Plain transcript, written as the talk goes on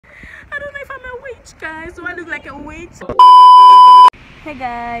I don't know if I'm a witch, guys. Do I look like a witch? Hey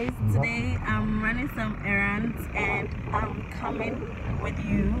guys, today I'm running some errands and I'm coming with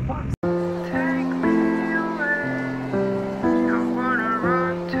you. Take me away. I wanna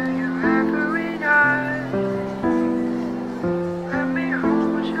run to you every night. Let me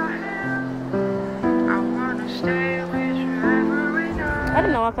hold your hand. I wanna stay with you every night. I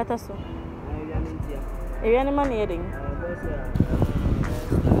don't know what kataso. Are you any money eating?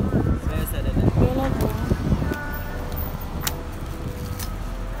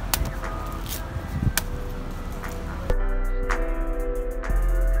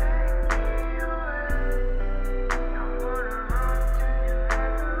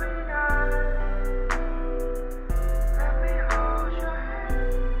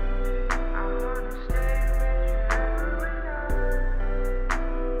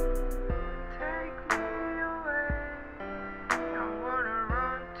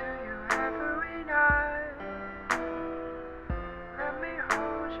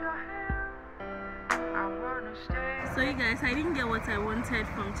 So you guys, I didn't get what I wanted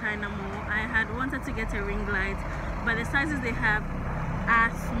from China Mall. I had wanted to get a ring light, but the sizes they have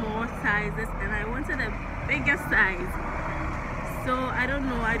are small sizes and I wanted a bigger size. So I don't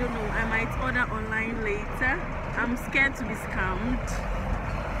know, I might order online later. I'm scared to be scammed.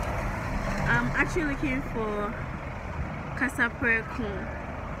 I'm actually looking for Kasapreko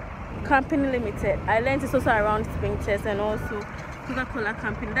Company Limited. I learned it's also around Springtest and also Coca-Cola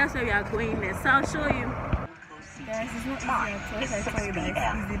Company. That's where we are going next. So I'll show you. Guys, it's not easy at all. I told you that it's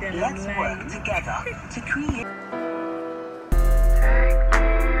easy than Let's I'm work lying. together to create. Take me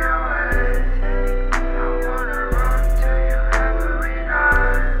away. I wanna run to you every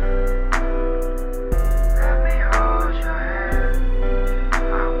night. Let me hold your hand.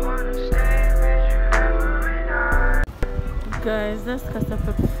 I wanna stay with you every night. Guys, that's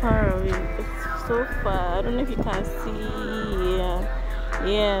Kasapreko far away. It's so far. I don't know if you can see.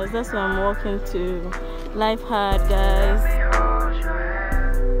 Yes, that's where I'm walking to. Life hard, guys. Hold your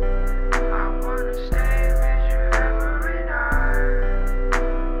hand. I wanna stay with you every night.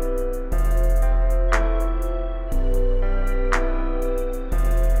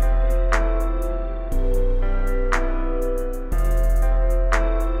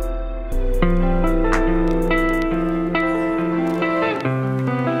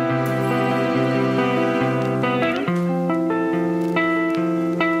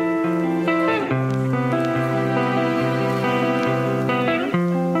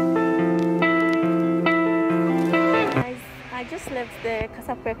 I just left the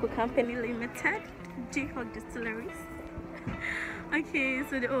Kasapreko Company Limited, J-Hog Distilleries. Okay,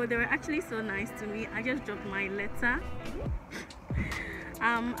 so they were actually so nice to me. I just dropped my letter.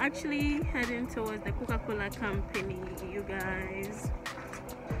 I'm actually heading towards the Coca-Cola Company, you guys.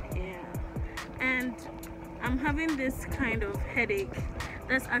 Yeah, and I'm having this kind of headache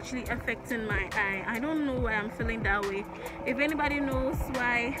that's actually affecting my eye. I don't know why I'm feeling that way. If anybody knows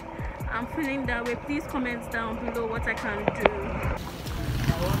why I'm feeling that way, please comment down below what I can do.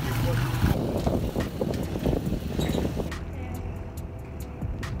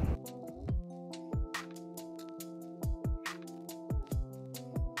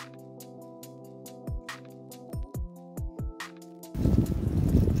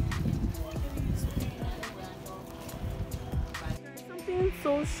 Something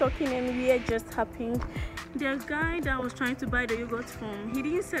so shocking and weird just happened. The guy that I was trying to buy the yogurt from, he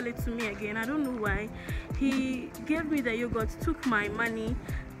didn't sell it to me again. I don't know why. He gave me the yogurt, took my money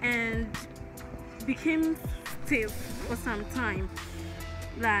and became stiff for some time,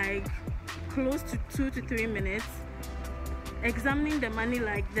 like close to 2 to 3 minutes, examining the money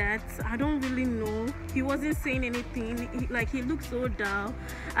like that. I don't really know. He wasn't saying anything. He looked so dull.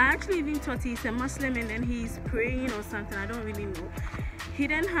 I actually even thought he's a Muslim and then he's praying or something. I don't really know. He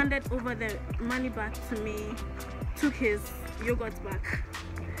then handed over the money back to me, took his yogurt back.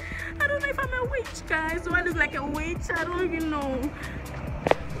 I don't know if I'm a witch, guys. Do I look like a witch? I don't even know.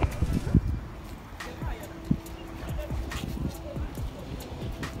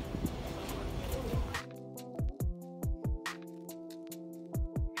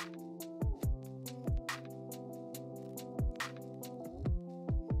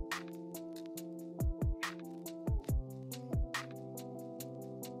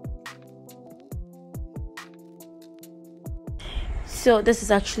 So this is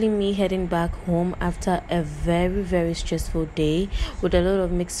actually me heading back home after a very stressful day with a lot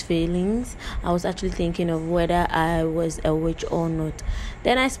of mixed feelings. I was actually thinking of whether I was a witch or not.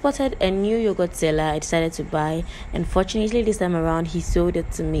 Then I spotted a new yogurt seller I decided to buy, and fortunately this time around he sold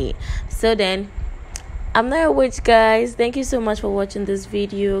it to me. So then I'm not a witch, guys. Thank you so much for watching this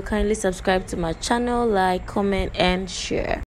video. Kindly subscribe to my channel, like, comment, and share.